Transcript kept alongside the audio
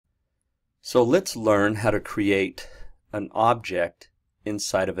So let's learn how to create an object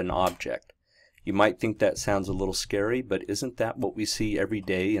inside of an object. You might think that sounds a little scary, but isn't that what we see every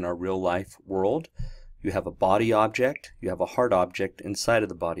day in our real life world? You have a body object, you have a heart object inside of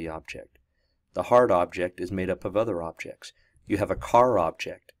the body object. The heart object is made up of other objects. You have a car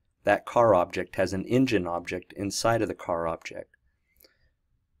object. That car object has an engine object inside of the car object.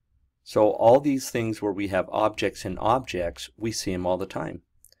 So all these things where we have objects in objects, we see them all the time.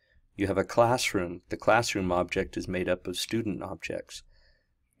 You have a classroom. The classroom object is made up of student objects.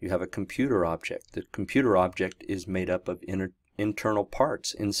 You have a computer object. The computer object is made up of internal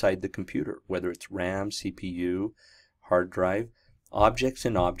parts inside the computer, whether it's RAM, CPU, hard drive. Objects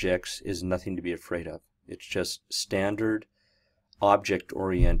in objects is nothing to be afraid of. It's just standard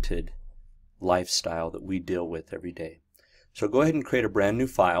object-oriented lifestyle that we deal with every day. So go ahead and create a brand new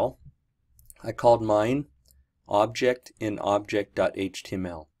file. I called mine object.html.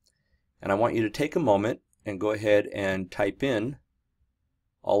 And I want you to take a moment and go ahead and type in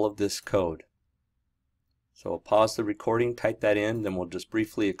all of this code. So I'll pause the recording, type that in, then we'll just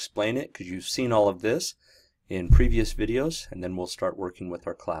briefly explain it because you've seen all of this in previous videos, and then we'll start working with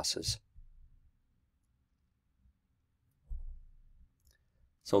our classes.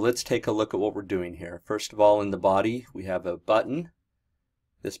 So let's take a look at what we're doing here. First of all, in the body we have a button.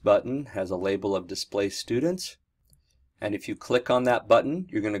 This button has a label of display students. And if you click on that button,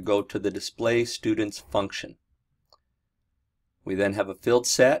 you're going to go to the display students function. We then have a field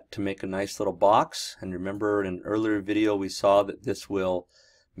set to make a nice little box. And remember, in an earlier video we saw that this will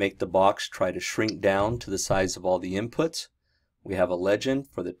make the box try to shrink down to the size of all the inputs. We have a legend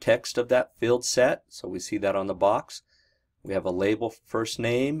for the text of that field set, so we see that on the box. We have a label for first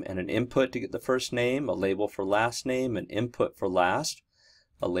name and an input to get the first name, a label for last name, an input for last,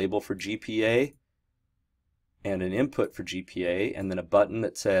 a label for GPA, and an input for GPA, and then a button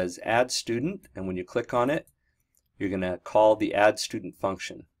that says Add Student, and when you click on it, you're going to call the Add Student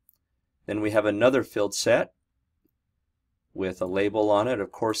function. Then we have another field set with a label on it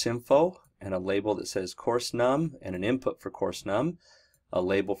of course info, and a label that says course num, and an input for course num, a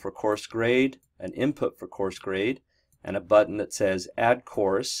label for course grade, an input for course grade, and a button that says Add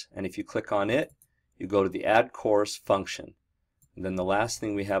Course, and if you click on it, you go to the Add Course function. And then the last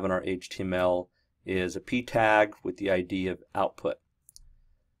thing we have in our HTML is a p tag with the ID of output.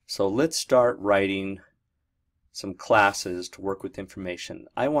 So let's start writing some classes to work with information.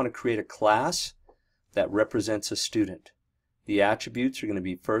 I want to create a class that represents a student. The attributes are going to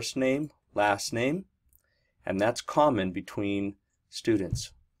be first name, last name, and that's common between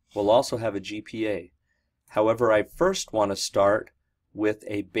students. We'll also have a GPA. However, I first want to start with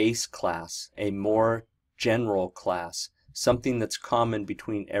a base class, a more general class, something that's common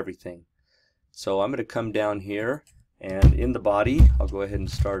between everything. So I'm going to come down here, and in the body I'll go ahead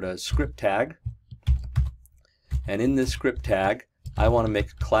and start a script tag, and in this script tag I want to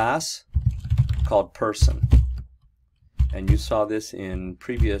make a class called person, and you saw this in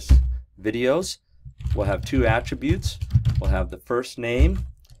previous videos. We'll have two attributes. We'll have the first name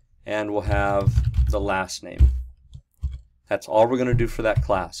and we'll have the last name. That's all we're going to do for that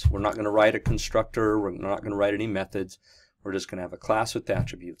class. We're not going to write a constructor, we're not going to write any methods, we're just going to have a class with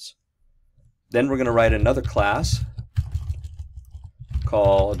attributes. Then we're going to write another class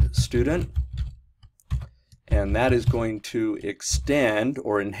called student, and that is going to extend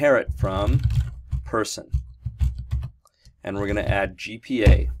or inherit from person. And we're going to add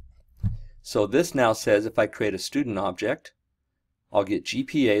GPA. So this now says if I create a student object, I'll get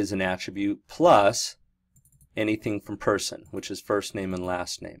GPA as an attribute plus anything from person, which is first name and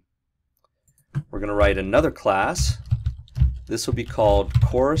last name. We're going to write another class. This will be called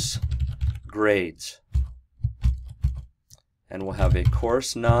course grades, and we'll have a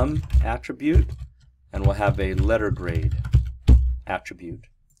course num attribute, and we'll have a letter grade attribute.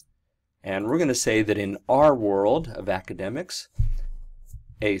 And we're going to say that in our world of academics,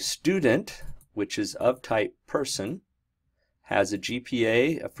 a student, which is of type person, has a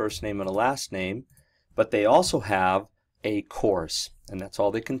GPA, a first name and a last name, but they also have a course, and that's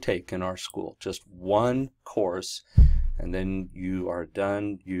all they can take in our school, just one course. And then you are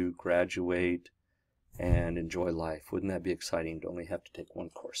done, you graduate and enjoy life. Wouldn't that be exciting to only have to take one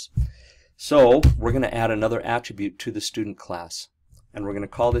course? So we're going to add another attribute to the student class, and we're going to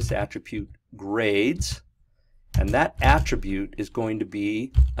call this attribute grades, and that attribute is going to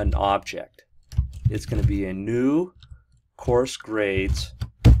be an object. It's going to be a new course grades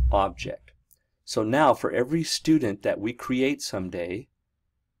object. So now for every student that we create someday,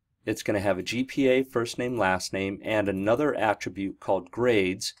 it's going to have a GPA, first name, last name, and another attribute called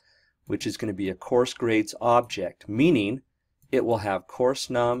grades, which is going to be a course grades object, meaning it will have course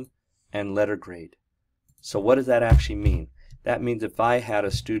num and letter grade. So what does that actually mean? That means if I had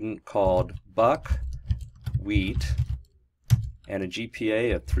a student called Buckwheat and a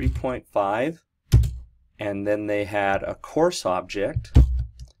GPA of 3.5, and then they had a course object,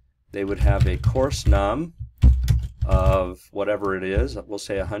 they would have a course num of whatever it is, we'll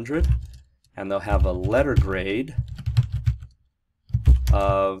say 100, and they'll have a letter grade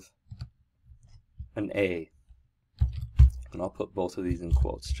of an A. And I'll put both of these in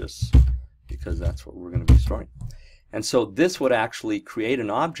quotes just because that's what we're going to be storing. And so this would actually create an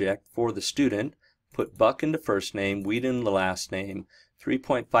object for the student, put Buck into first name, Wheat in the last name,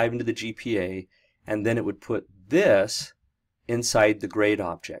 3.5 into the GPA, and then it would put this inside the grade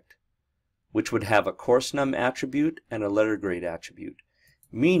object, which would have a course num attribute and a letter grade attribute.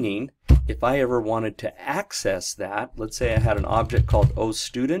 Meaning, if I ever wanted to access that, let's say I had an object called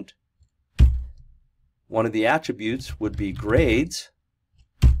OStudent, one of the attributes would be grades,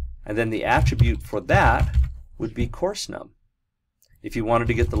 and then the attribute for that would be course num. If you wanted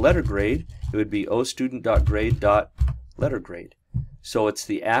to get the letter grade, it would be OStudent.grade.lettergrade. So it's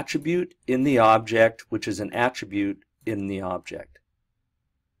the attribute in the object, which is an attribute in the object.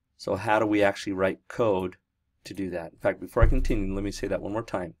 So how do we actually write code to do that? In fact, before I continue, let me say that one more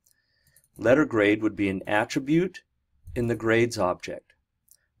time. Letter grade would be an attribute in the grades object,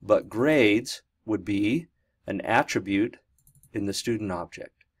 but grades would be an attribute in the student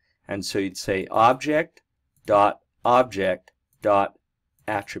object. And so you'd say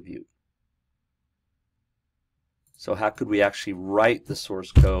object.object.attribute. So how could we actually write the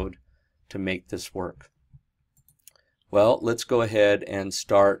source code to make this work? Well, let's go ahead and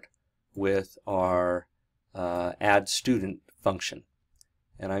start with our add student function.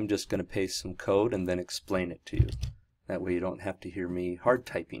 And I'm just going to paste some code and then explain it to you. That way you don't have to hear me hard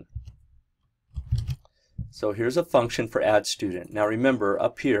typing. So here's a function for add student. Now remember,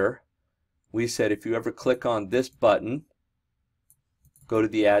 up here we said if you ever click on this button, go to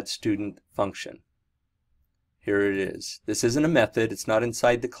the add student function. Here it is. This isn't a method, it's not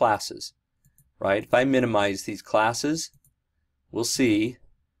inside the classes, right? If I minimize these classes, we'll see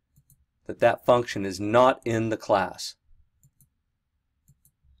that that function is not in the class.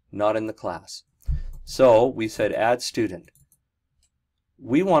 Not in the class. So we said add student.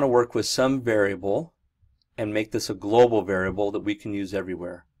 We want to work with some variable and make this a global variable that we can use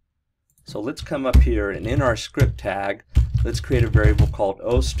everywhere. So let's come up here and in our script tag, let's create a variable called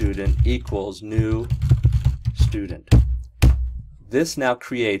OStudent equals new student. This now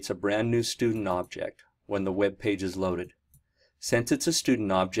creates a brand new student object when the web page is loaded. Since it's a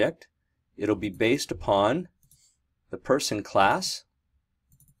student object, it'll be based upon the person class.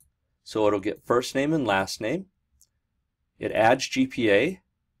 So it'll get first name and last name. It adds GPA,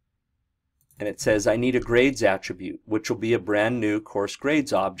 and it says I need a grades attribute, which will be a brand new course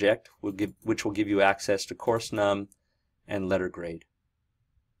grades object, which will give you access to course num and letter grade.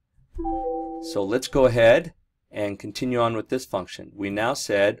 So let's go ahead and continue on with this function. We now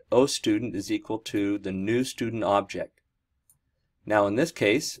said OStudent is equal to the new student object. Now in this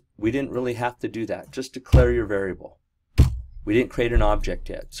case, we didn't really have to do that. Just declare your variable. We didn't create an object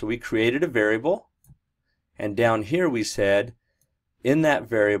yet. So we created a variable, and down here we said in that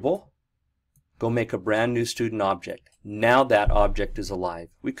variable, go make a brand new student object. Now that object is alive.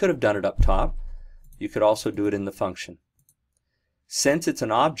 We could have done it up top. You could also do it in the function. Since it's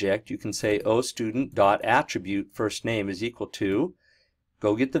an object, you can say OStudent.attribute first name is equal to,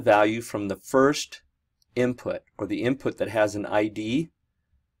 go get the value from the first input, or the input that has an ID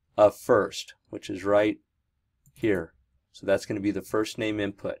of first, which is right here. So that's going to be the first name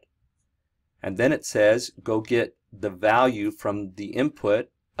input. And then it says go get the value from the input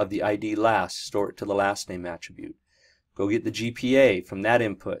of the ID last, store it to the last name attribute. Go get the GPA from that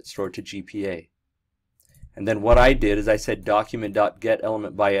input, store it to GPA. And then what I did is I said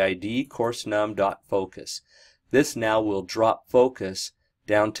document.getElementById course num.focus. This now will drop focus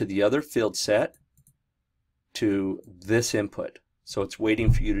down to the other field set to this input. So it's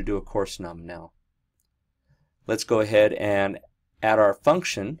waiting for you to do a course num now. Let's go ahead and add our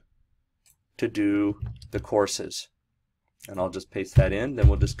function to do the courses. And I'll just paste that in, then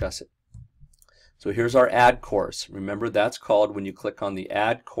we'll discuss it. So here's our add course. Remember, that's called when you click on the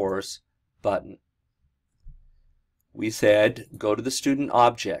add course button. We said go to the student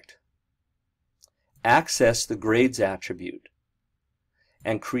object, access the grades attribute,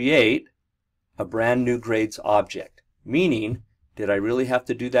 and create a brand new grades object. Meaning, did I really have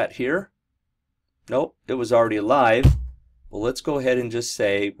to do that here? Nope, it was already alive. Well, let's go ahead and just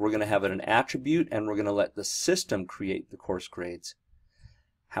say we're going to have it an attribute and we're going to let the system create the course grades.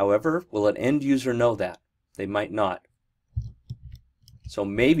 However, will an end user know that? They might not. So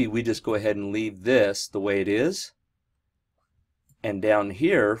maybe we just go ahead and leave this the way it is. And down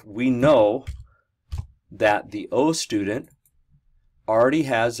here, we know that the O student already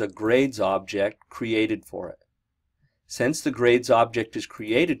has a grades object created for it. Since the grades object is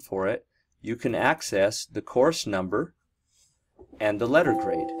created for it, you can access the course number and the letter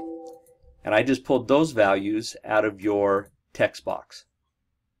grade. And I just pulled those values out of your text box.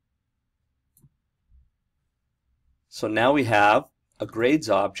 So now we have a grades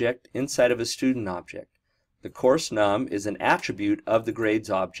object inside of a student object. The course num is an attribute of the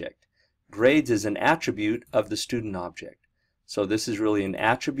grades object. Grades is an attribute of the student object. So this is really an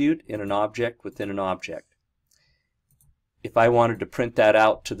attribute in an object within an object. If I wanted to print that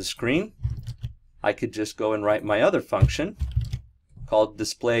out to the screen, I could just go and write my other function called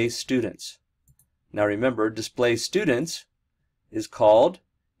display students. Now remember, display students is called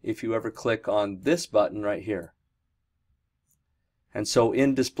if you ever click on this button right here. And so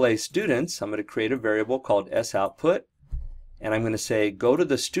in display students, I'm going to create a variable called soutput, and I'm going to say go to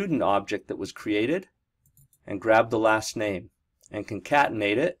the student object that was created and grab the last name and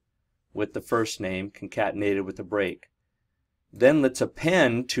concatenate it with the first name concatenated with a break. Then let's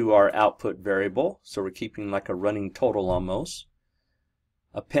append to our output variable, so we're keeping like a running total almost.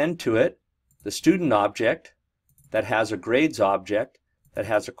 Append to it the student object that has a grades object that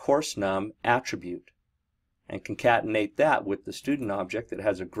has a course num attribute, and concatenate that with the student object that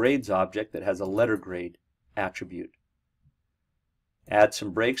has a grades object that has a letter grade attribute. Add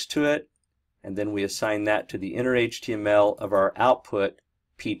some breaks to it, and then we assign that to the inner HTML of our output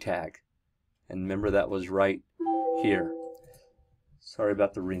p tag. And remember, that was right here. Sorry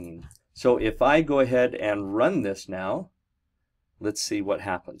about the ringing. So if I go ahead and run this now, let's see what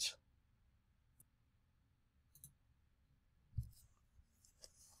happens.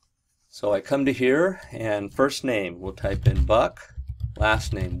 So I come to here, and first name, we'll type in Buck,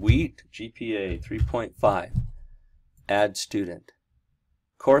 last name Wheat, GPA 3.5, add student,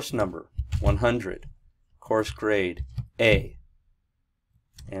 course number 100, course grade A.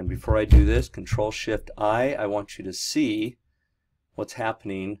 And before I do this, Control-Shift-I, I want you to see what's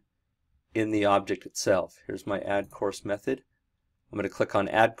happening in the object itself. Here's my add course method. I'm going to click on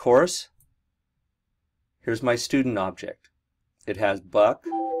add course. Here's my student object. It has Buck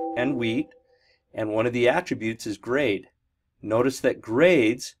and Wheat, and one of the attributes is grade. Notice that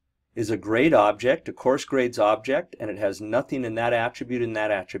grades is a grade object, a course grades object, and it has nothing in that attribute and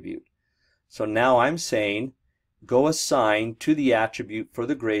that attribute. So now I'm saying go assign to the attribute for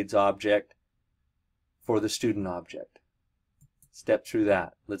the grades object for the student object. Step through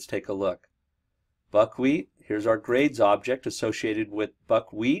that. Let's take a look. Buckwheat, here's our grades object associated with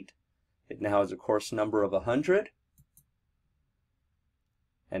buckwheat. It now has a course number of 100.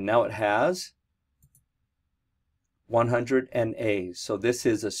 And now it has 100 and A's. So this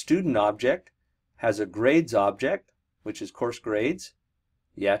is a student object, has a grades object, which is course grades.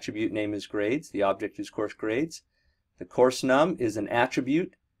 The attribute name is grades. The object is course grades. The course num is an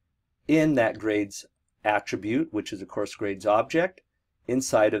attribute in that grades attribute, which is a course grades object,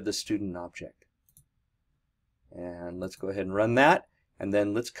 inside of the student object. And let's go ahead and run that. And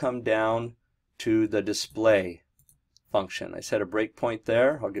then let's come down to the display function. I set a breakpoint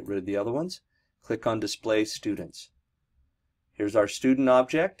there. I'll get rid of the other ones. Click on display students. Here's our student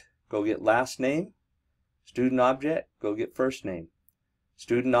object. Go get last name. Student object, go get first name.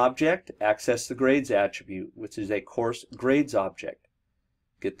 Student object, access the grades attribute, which is a course grades object.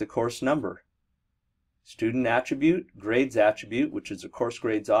 Get the course number. Student attribute, grades attribute, which is a course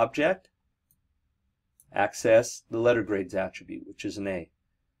grades object. Access the letter grades attribute, which is an A.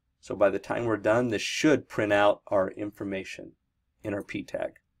 So by the time we're done, this should print out our information in our p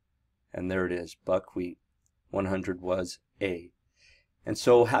tag. And there it is, buckwheat. 100 was A. And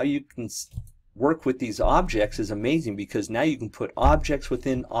so how you can work with these objects is amazing, because now you can put objects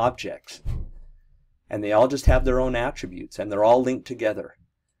within objects. And they all just have their own attributes, and they're all linked together.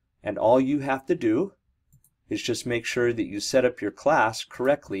 And all you have to do is just make sure that you set up your class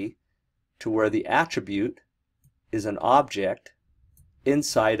correctly to where the attribute is an object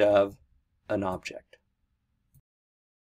inside of an object.